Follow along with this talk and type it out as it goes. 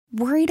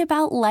Worried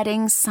about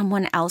letting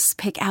someone else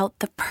pick out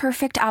the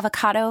perfect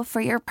avocado for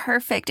your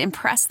perfect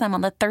impress them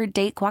on the third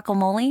date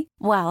guacamole?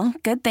 Well,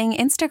 good thing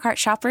Instacart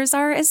shoppers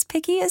are as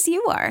picky as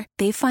you are.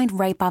 They find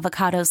ripe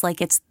avocados like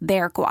it's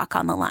their guac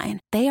on the line.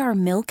 They are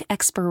milk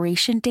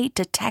expiration date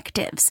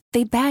detectives.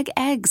 They bag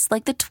eggs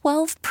like the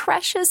 12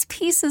 precious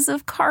pieces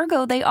of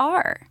cargo they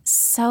are.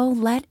 So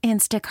let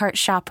Instacart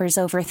shoppers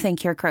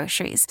overthink your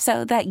groceries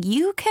so that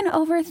you can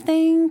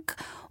overthink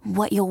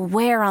what you'll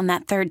wear on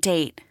that third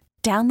date.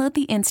 Download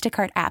the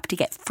Instacart app to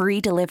get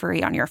free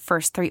delivery on your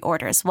first 3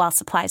 orders while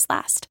supplies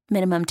last.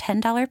 Minimum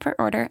 $10 per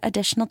order.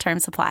 Additional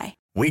terms apply.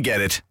 We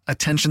get it.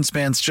 Attention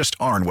spans just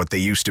aren't what they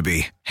used to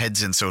be.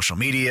 Heads in social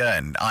media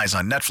and eyes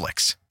on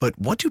Netflix. But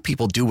what do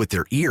people do with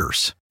their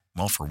ears?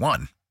 Well, for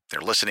one, they're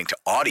listening to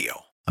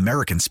audio.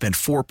 Americans spend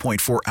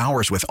 4.4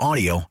 hours with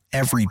audio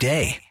every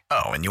day.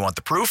 Oh, and you want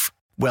the proof?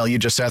 Well, you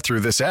just sat through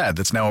this ad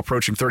that's now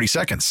approaching 30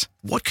 seconds.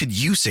 What could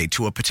you say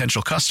to a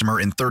potential customer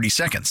in 30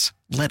 seconds?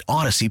 Let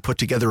Odyssey put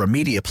together a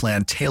media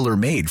plan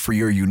tailor-made for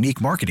your unique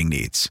marketing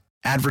needs.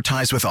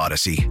 Advertise with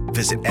Odyssey.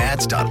 Visit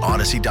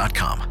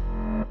ads.odyssey.com.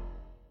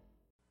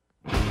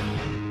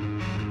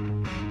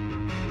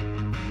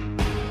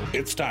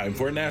 It's time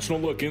for a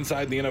national look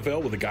inside the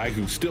NFL with a guy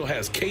who still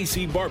has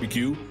KC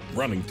barbecue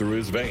running through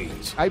his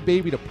veins. I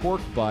babied a pork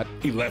butt.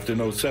 He left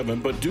in '07,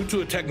 but due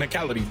to a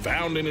technicality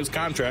found in his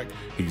contract,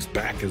 he's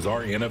back as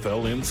our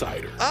NFL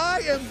insider.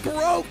 I am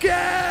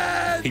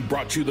broken! He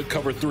brought you the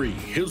cover 3,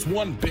 his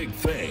one big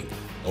thing,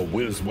 a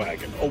whiz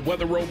wagon, a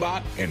weather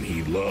robot, and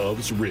he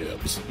loves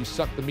ribs. You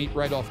suck the meat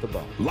right off the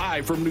bone.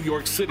 Live from New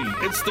York City,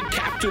 it's the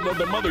captain of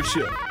the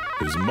mothership.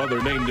 His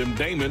mother named him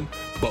Damon,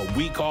 but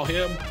we call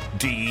him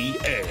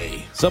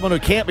D.A. Someone who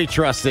can't be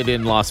trusted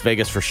in Las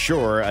Vegas for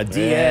sure. A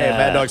D.A.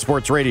 Mad Dog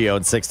Sports Radio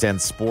and 610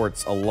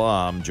 Sports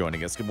alum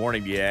joining us. Good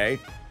morning, D.A.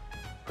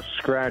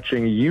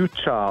 Scratching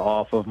Utah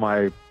off of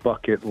my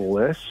bucket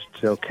list,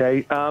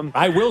 okay?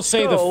 I will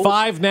say the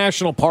 5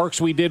 national parks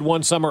we did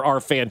one summer are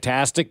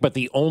fantastic, but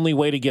the only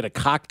way to get a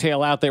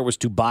cocktail out there was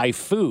to buy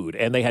food,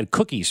 and they had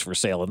cookies for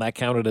sale, and that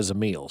counted as a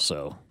meal.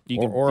 So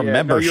you can, or a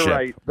membership. No, you're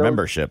right.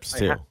 Memberships,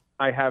 too.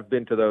 I have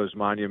been to those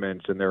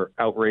monuments, and they're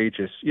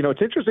outrageous. You know,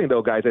 it's interesting,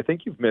 though, guys. I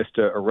think you've missed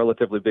a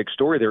relatively big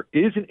story. There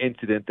is an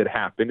incident that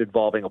happened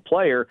involving a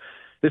player.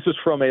 This was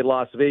from a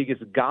Las Vegas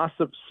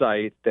gossip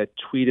site that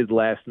tweeted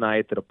last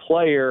night that a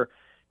player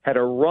had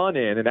a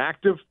run-in, an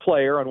active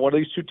player on one of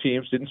these 2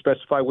 teams, didn't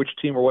specify which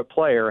team or what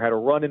player, had a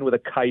run-in with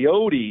a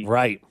coyote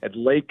at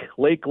Lake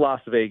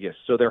Las Vegas.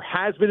 So there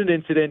has been an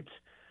incident.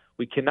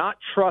 We cannot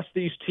trust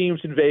these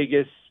teams in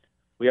Vegas.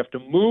 We have to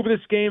move this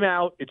game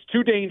out. It's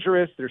too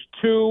dangerous. There's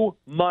too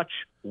much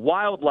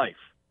wildlife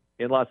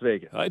in Las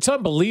Vegas. It's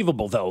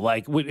unbelievable, though.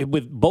 Like,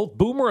 with both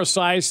Boomer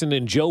Esiason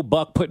and Joe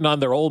Buck putting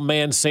on their old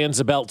man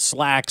Sansabelt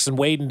slacks and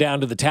wading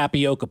down to the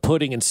tapioca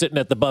pudding and sitting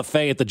at the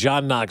buffet at the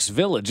John Knox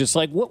Village. It's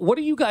like, what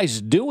are you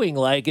guys doing?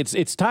 Like,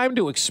 it's time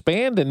to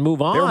expand and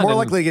move on. They're more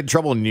likely to get in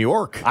trouble in New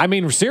York. I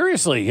mean,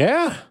 seriously,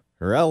 yeah.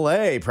 Or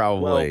L.A.,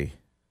 probably.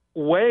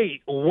 Way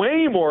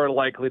more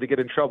likely to get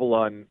in trouble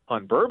on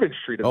Bourbon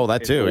Street in,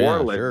 that too, in New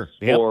Orleans,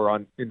 sure.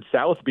 or in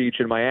South Beach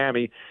in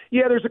Miami.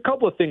 Yeah, there's a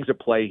couple of things at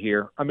play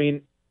here. I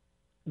mean,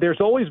 there's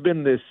always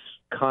been this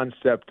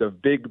concept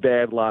of big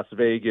bad Las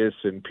Vegas,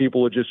 and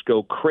people would just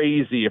go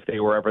crazy if they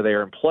were ever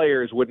there, and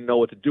players wouldn't know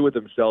what to do with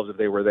themselves if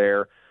they were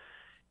there.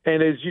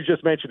 And as you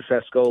just mentioned,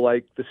 Fesco,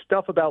 like the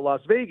stuff about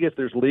Las Vegas,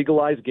 there's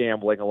legalized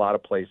gambling in a lot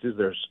of places.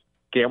 There's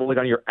gambling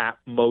on your app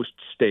most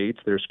states.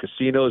 There's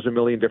casinos a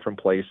million different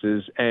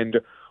places. And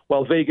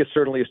while Vegas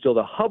certainly is still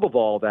the hub of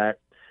all that,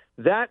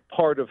 that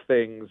part of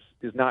things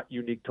is not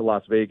unique to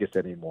Las Vegas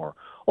anymore.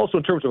 Also,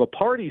 in terms of a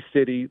party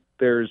city,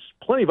 there's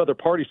plenty of other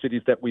party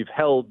cities that we've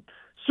held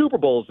Super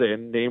Bowls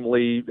in,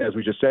 namely, as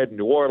we just said,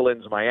 New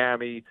Orleans,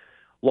 Miami,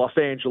 Los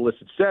Angeles,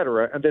 et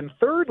cetera. And then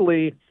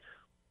thirdly,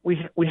 we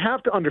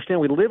have to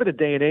understand we live in a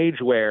day and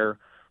age where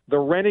the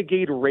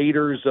renegade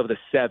raiders of the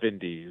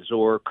 70s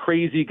or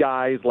crazy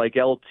guys like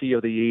LT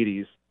of the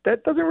 80s,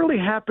 that doesn't really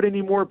happen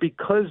anymore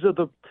because of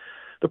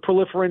the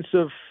proliferance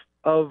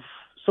of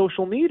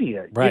social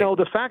media. Right. You know,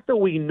 the fact that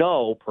we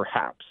know,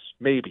 perhaps,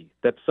 maybe,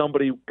 that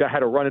somebody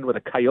had a run-in with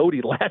a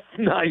coyote last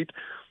night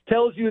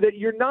tells you that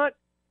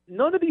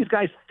none of these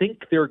guys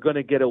think they're going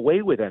to get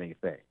away with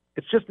anything.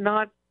 It's just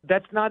not,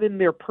 that's not in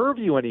their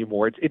purview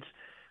anymore.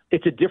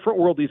 It's a different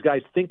world. These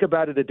guys think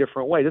about it a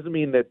different way. It doesn't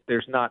mean that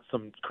there's not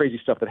some crazy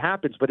stuff that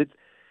happens, but it's,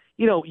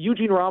 you know,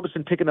 Eugene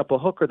Robinson picking up a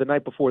hooker the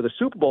night before the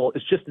Super Bowl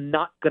is just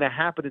not going to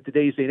happen in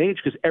today's day and age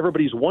because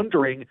everybody's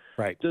wondering,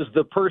 does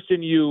the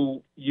person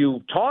you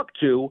talk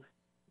to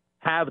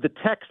have the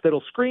text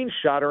that'll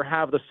screenshot or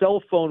have the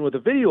cell phone with a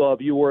video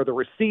of you or the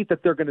receipt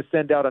that they're going to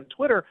send out on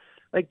Twitter?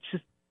 Like,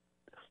 just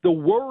the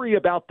worry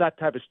about that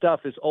type of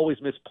stuff is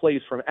always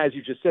misplaced from, as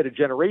you just said, a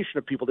generation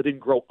of people that didn't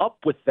grow up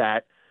with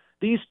that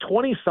these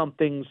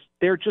 20-somethings,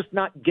 they're just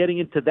not getting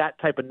into that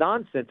type of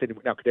nonsense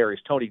anymore. Now, Kadarius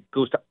Toney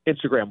goes to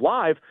Instagram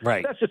Live.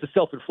 Right. That's just a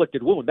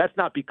self-inflicted wound. That's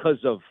not because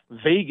of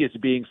Vegas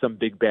being some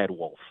big bad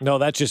wolf. No,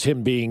 that's just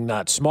him being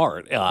not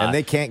smart. And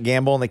they can't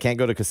gamble and they can't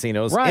go to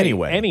casinos right,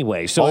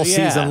 anyway. So all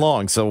season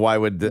long. So why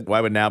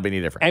would now be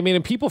any different? I mean,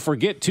 and people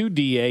forget too,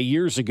 DA,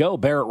 years ago,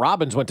 Barrett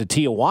Robbins went to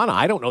Tijuana.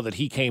 I don't know that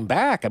he came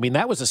back. I mean,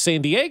 that was a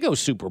San Diego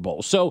Super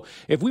Bowl. So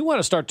if we want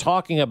to start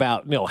talking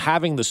about,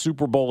 having the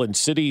Super Bowl in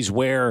cities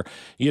where,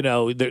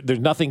 there's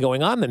nothing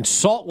going on, then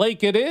Salt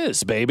Lake it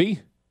is,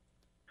 baby.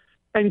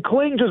 And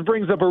Kling just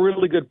brings up a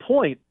really good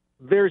point.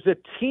 There's a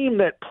team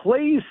that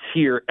plays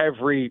here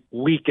every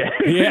weekend.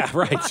 Yeah,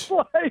 right. It's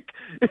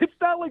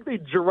not like they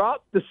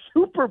dropped the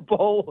Super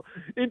Bowl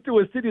into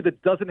a city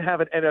that doesn't have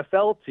an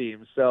NFL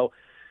team. So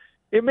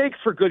it makes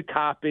for good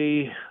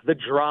copy, the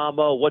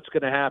drama, what's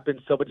going to happen,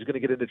 somebody's going to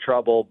get into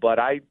trouble. But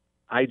I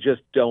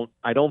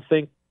don't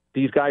think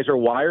these guys are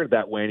wired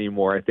that way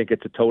anymore. I think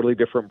it's a totally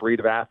different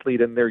breed of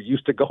athlete, and they're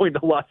used to going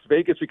to Las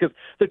Vegas because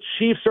the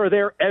Chiefs are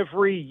there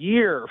every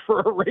year for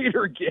a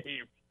Raider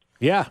game.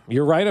 Yeah,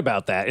 you're right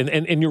about that,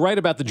 and you're right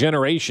about the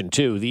generation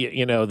too.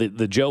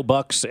 The Joe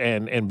Bucks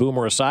and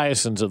Boomer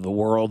Esiasons of the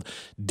world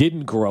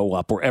didn't grow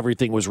up where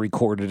everything was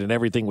recorded and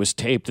everything was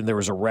taped and there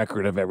was a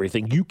record of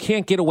everything. You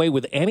can't get away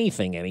with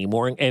anything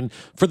anymore, and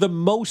for the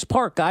most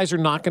part, guys are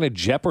not going to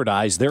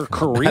jeopardize their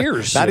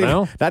careers.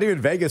 Not even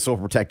Vegas will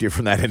protect you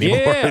from that anymore.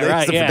 Yeah, they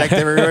right, protect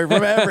everybody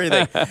from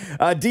everything.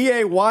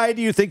 Da, why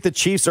do you think the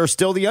Chiefs are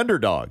still the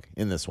underdog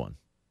in this one?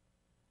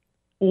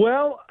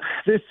 Well,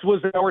 this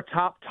was our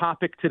top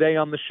topic today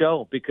on the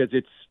show because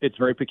it's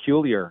very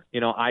peculiar.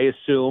 I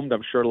assumed,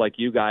 I'm sure like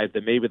you guys,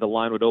 that maybe the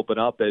line would open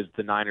up as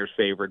the Niners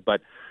favored,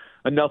 but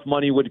enough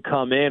money would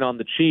come in on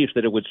the Chiefs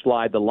that it would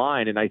slide the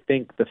line. And I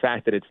think the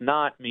fact that it's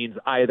not means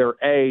either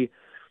A,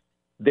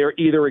 they're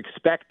either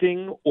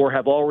expecting or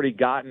have already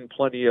gotten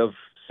plenty of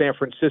San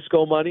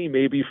Francisco money,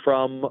 maybe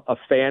from a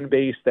fan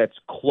base that's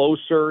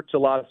closer to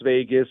Las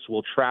Vegas,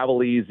 will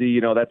travel easy.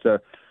 That's a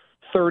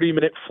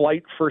 30-minute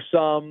flight for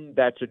some.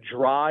 That's a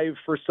drive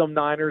for some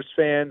Niners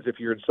fans if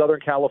you're in Southern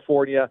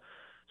California.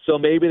 So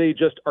maybe they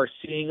just are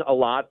seeing a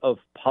lot of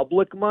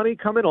public money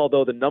come in,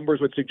 although the numbers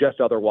would suggest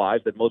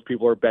otherwise, that most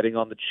people are betting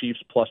on the Chiefs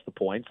plus the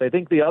points. I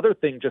think the other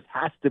thing just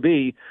has to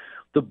be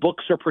the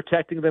books are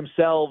protecting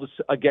themselves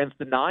against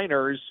the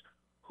Niners,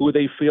 who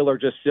they feel are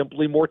just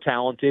simply more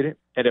talented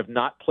and have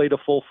not played a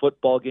full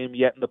football game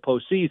yet in the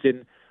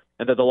postseason,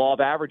 and that the law of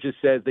averages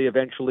says they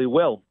eventually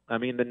will. I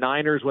mean, the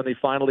Niners, when they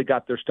finally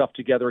got their stuff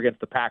together against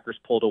the Packers,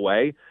 pulled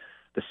away.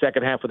 The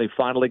second half, when they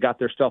finally got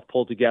their stuff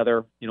pulled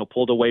together,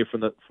 pulled away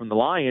from the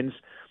Lions.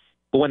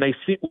 But when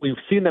we've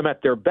seen them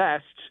at their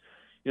best,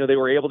 they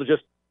were able to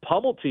just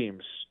pummel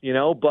teams.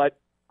 But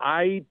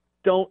I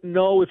don't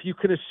know if you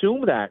can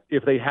assume that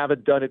if they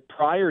haven't done it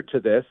prior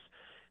to this.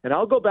 And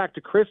I'll go back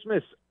to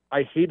Christmas.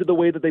 I hated the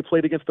way that they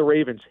played against the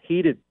Ravens.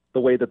 Hated the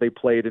way that they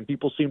played, and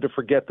people seem to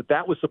forget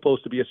that was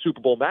supposed to be a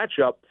Super Bowl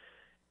matchup,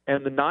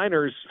 and the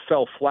Niners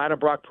fell flat and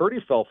Brock Purdy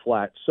fell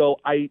flat. So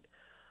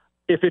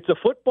if it's a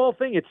football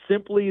thing, it's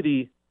simply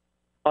the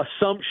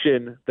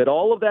assumption that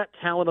all of that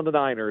talent on the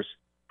Niners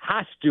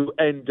has to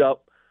end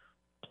up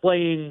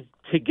playing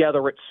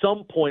together at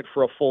some point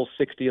for a full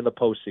 60 in the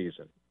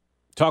postseason.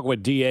 Talking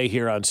with DA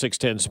here on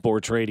 610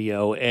 Sports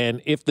Radio,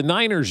 and if the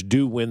Niners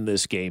do win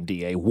this game,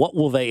 DA, what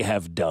will they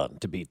have done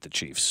to beat the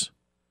Chiefs?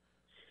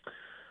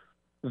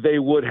 They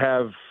would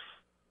have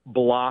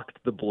blocked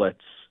the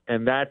blitz.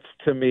 And that's,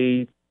 to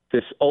me,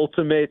 this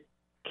ultimate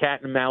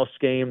cat and mouse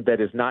game that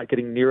is not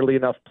getting nearly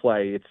enough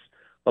play. It's,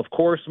 of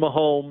course,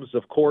 Mahomes,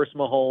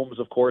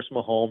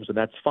 and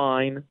that's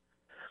fine.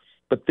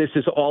 But this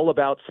is all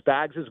about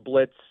Spags'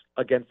 blitz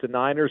against the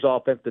Niners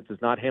offense that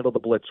does not handle the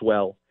blitz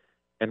well.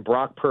 And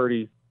Brock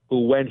Purdy,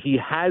 who, when he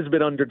has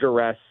been under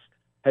duress,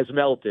 has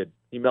melted.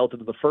 He melted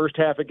in the first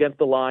half against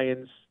the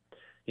Lions.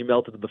 He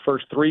melted in the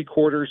first three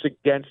quarters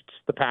against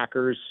the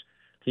Packers.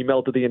 He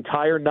melted the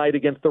entire night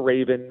against the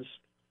Ravens.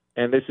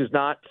 And this is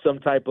not some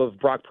type of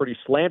Brock Purdy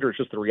slander. It's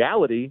just the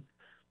reality.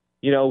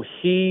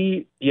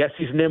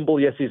 He's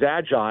nimble. Yes, he's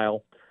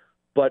agile.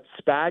 But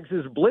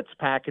Spags' blitz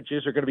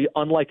packages are going to be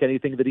unlike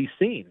anything that he's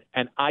seen.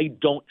 And I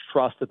don't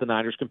trust that the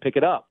Niners can pick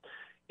it up.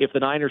 If the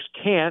Niners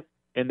can't,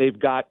 and they've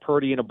got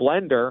Purdy in a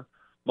blender,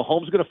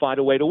 Mahomes is going to find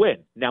a way to win.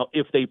 Now,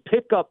 if they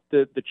pick up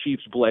the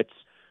Chiefs' blitz,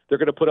 they're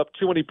going to put up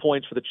too many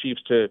points for the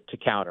Chiefs to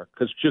counter,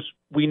 because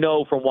we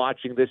know from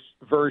watching this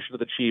version of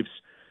the Chiefs,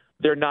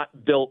 they're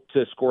not built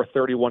to score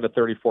 31 to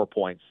 34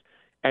 points.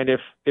 And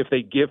if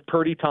they give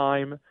Purdy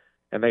time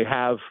and they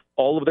have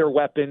all of their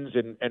weapons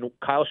and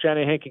Kyle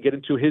Shanahan can get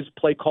into his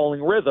play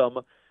calling rhythm,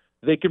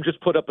 they can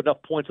just put up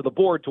enough points on the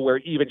board to where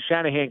even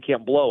Shanahan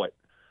can't blow it.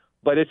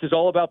 But this is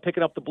all about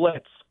picking up the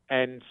blitz,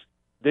 and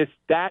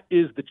that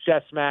is the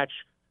chess match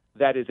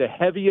that is a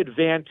heavy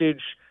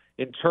advantage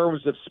in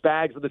terms of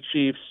Spags and the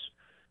Chiefs,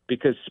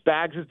 because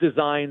Spags'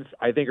 designs,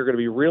 I think, are going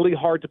to be really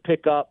hard to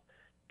pick up,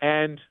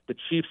 and the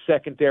Chiefs'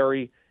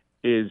 secondary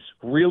is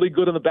really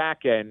good on the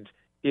back end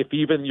if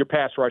even your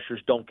pass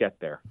rushers don't get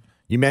there.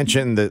 You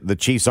mentioned that the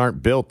Chiefs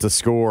aren't built to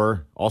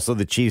score. Also,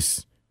 the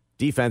Chiefs'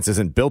 defense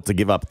isn't built to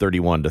give up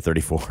 31 to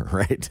 34,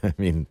 right? I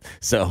mean,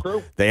 so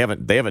True. they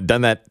haven't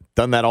done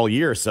that all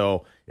year.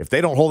 So if they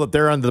don't hold up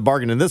their end of the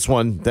bargain in this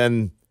one,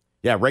 then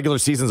yeah, regular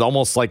season's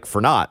almost like for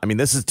naught. I mean,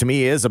 this is to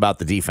me is about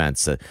the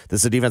defense.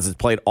 This is a defense that's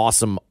played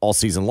awesome all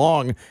season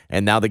long,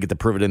 and now they get to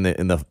prove it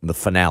in the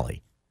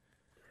finale.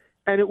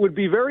 And it would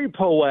be very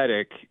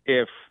poetic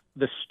if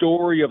the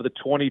story of the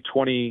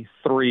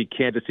 2023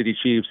 Kansas City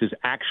Chiefs is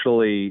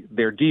actually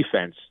their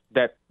defense,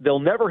 that they'll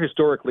never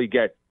historically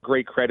get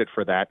great credit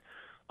for that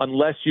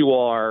unless you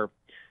are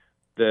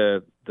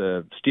the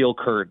Steel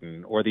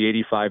Curtain or the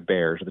 85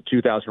 Bears or the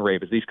 2000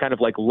 Ravens, these kind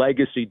of like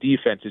legacy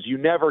defenses. You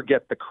never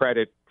get the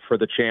credit for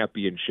the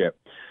championship.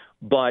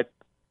 But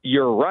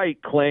you're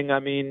right, Kling. I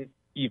mean,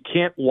 you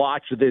can't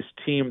watch this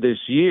team this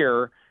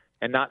year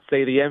and not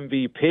say the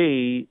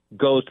MVP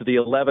goes to the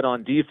 11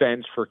 on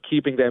defense for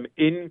keeping them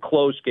in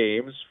close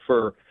games,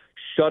 for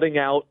shutting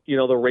out,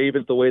 the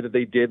Ravens the way that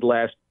they did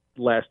last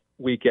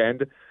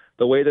weekend,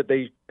 the way that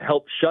they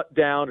helped shut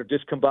down or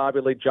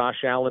discombobulate Josh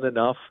Allen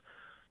enough,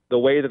 the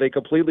way that they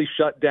completely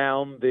shut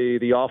down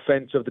the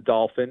offense of the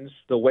Dolphins,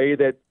 the way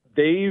that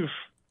they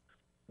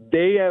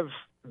have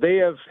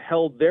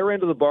held their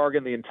end of the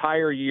bargain the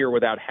entire year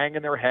without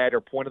hanging their head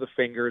or pointing the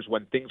fingers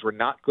when things were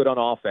not good on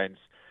offense.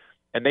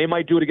 And they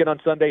might do it again on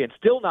Sunday and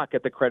still not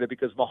get the credit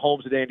because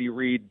Mahomes and Andy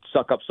Reid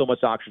suck up so much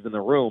oxygen in the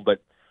room.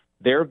 But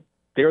they're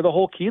the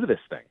whole key to this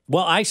thing.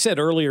 Well, I said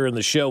earlier in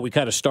the show, we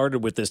kind of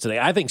started with this today.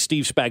 I think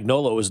Steve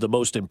Spagnuolo is the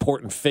most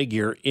important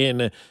figure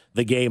in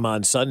the game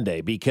on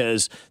Sunday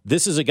because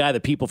this is a guy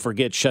that people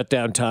forget shut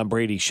down Tom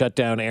Brady, shut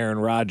down Aaron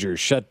Rodgers,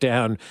 shut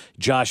down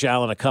Josh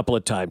Allen a couple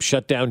of times,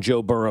 shut down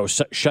Joe Burrow,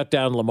 shut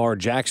down Lamar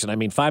Jackson. I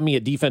mean, find me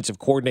a defensive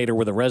coordinator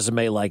with a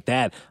resume like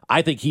that.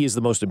 I think he is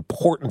the most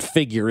important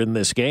figure in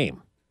this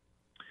game.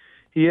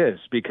 He is,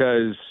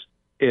 because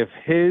if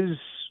his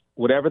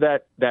whatever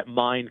that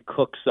mind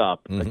cooks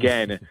up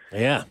again,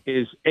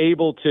 is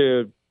able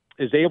to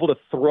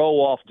throw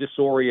off,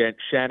 disorient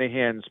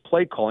Shanahan's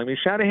play calling. I mean,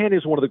 Shanahan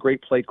is one of the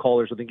great play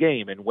callers of the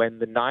game, and when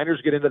the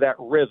Niners get into that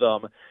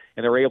rhythm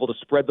and they're able to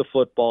spread the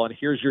football, and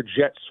here's your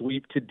jet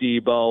sweep to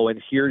Debo, and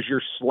here's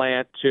your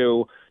slant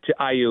to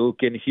Ayuk,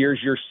 and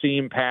here's your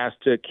seam pass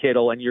to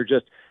Kittle, and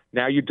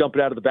now you dump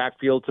it out of the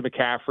backfield to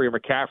McCaffrey, or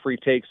McCaffrey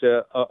takes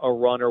a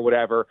run or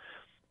whatever.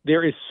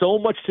 There is so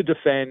much to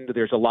defend.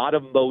 There's a lot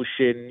of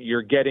motion.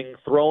 You're getting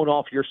thrown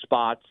off your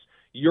spots.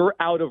 You're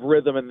out of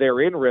rhythm and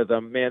they're in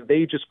rhythm. Man,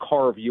 they just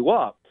carve you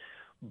up.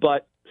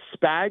 But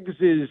Spags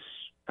his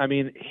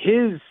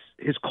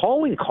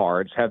calling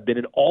cards have been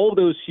in all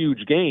those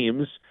huge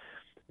games,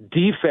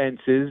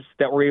 defenses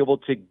that were able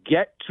to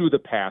get to the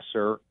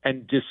passer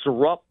and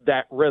disrupt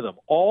that rhythm.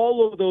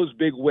 All of those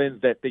big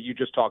wins that you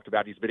just talked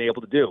about, he's been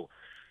able to do.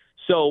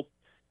 So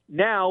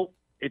now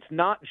it's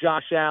not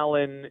Josh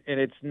Allen and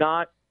it's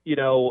not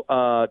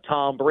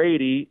Tom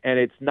Brady, and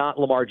it's not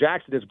Lamar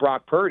Jackson, it's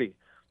Brock Purdy.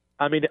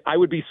 I mean, I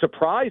would be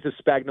surprised if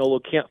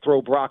Spagnuolo can't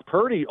throw Brock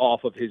Purdy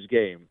off of his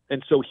game.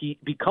 And so he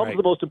becomes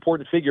the most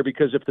important figure,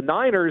 because if the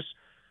Niners,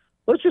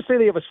 let's just say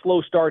they have a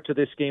slow start to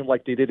this game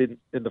like they did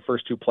in the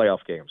first two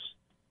playoff games,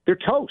 they're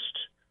toast.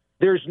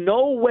 There's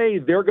no way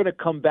they're going to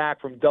come back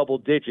from double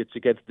digits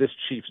against this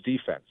Chiefs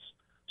defense.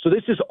 So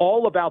this is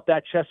all about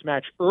that chess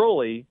match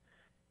early,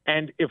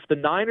 and if the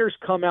Niners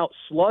come out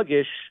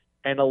sluggish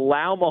and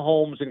allow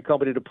Mahomes and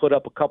company to put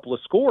up a couple of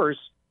scores,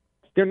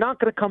 they're not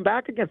going to come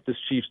back against this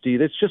Chiefs D.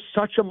 That's just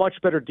such a much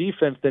better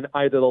defense than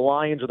either the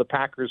Lions or the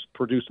Packers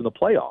produced in the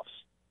playoffs.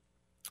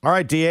 All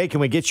right, DA,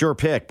 can we get your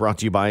pick? Brought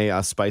to you by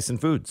Spice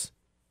and Foods.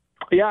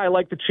 Yeah, I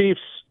like the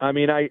Chiefs. I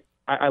mean, I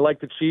like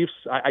the Chiefs.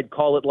 I'd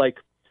call it like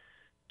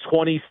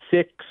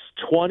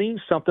 26-20,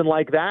 something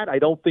like that. I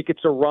don't think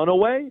it's a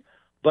runaway,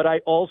 but I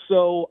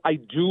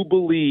do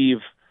believe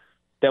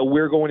that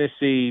we're going to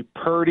see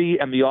Purdy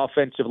and the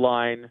offensive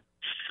line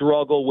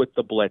struggle with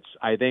the blitz.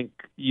 I think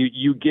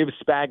you give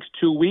Spags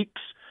 2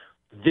 weeks,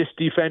 this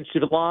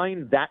defensive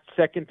line, that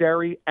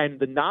secondary, and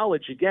the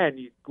knowledge, again,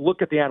 you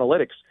look at the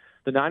analytics.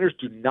 The Niners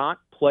do not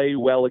play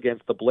well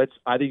against the blitz.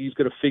 I think he's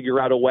going to figure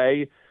out a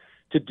way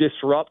to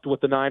disrupt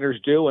what the Niners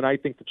do, and I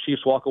think the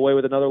Chiefs walk away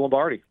with another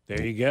Lombardi.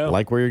 There you go. I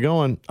like where you're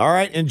going. All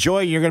right,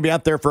 enjoy. You're going to be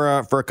out there for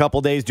a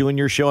couple days doing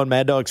your show on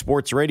Mad Dog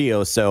Sports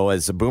Radio. So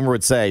as a Boomer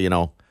would say,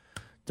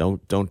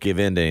 don't give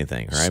in to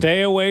anything, right?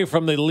 Stay away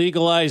from the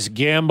legalized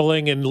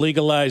gambling and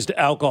legalized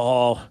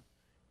alcohol.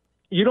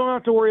 You don't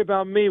have to worry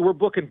about me. We're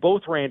booking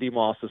both Randy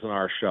Mosses on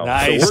our show.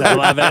 Nice. I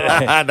love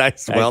it.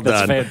 Nice. Well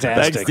That's done.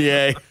 fantastic. Thanks,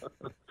 DA.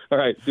 All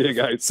right. See you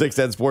guys.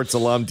 610 Sports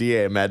alum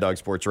DA at Mad Dog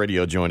Sports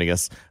Radio joining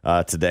us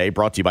today.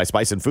 Brought to you by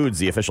Spice and Foods,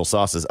 the official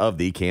sauces of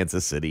the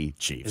Kansas City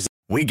Chiefs.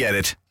 We get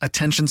it.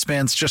 Attention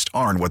spans just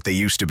aren't what they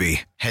used to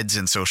be. Heads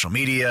in social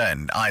media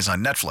and eyes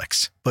on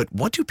Netflix. But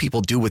what do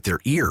people do with their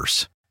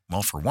ears?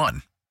 Well, for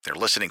one, they're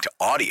listening to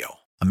audio.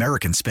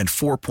 Americans spend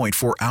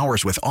 4.4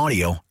 hours with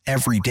audio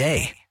every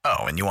day.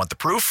 Oh, and you want the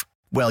proof?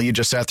 Well, you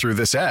just sat through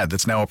this ad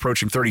that's now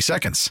approaching 30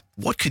 seconds.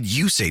 What could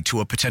you say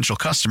to a potential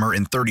customer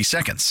in 30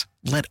 seconds?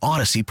 Let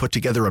Odyssey put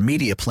together a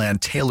media plan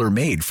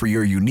tailor-made for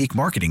your unique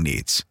marketing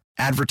needs.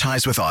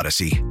 Advertise with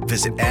Odyssey.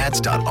 Visit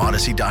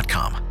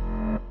ads.odyssey.com.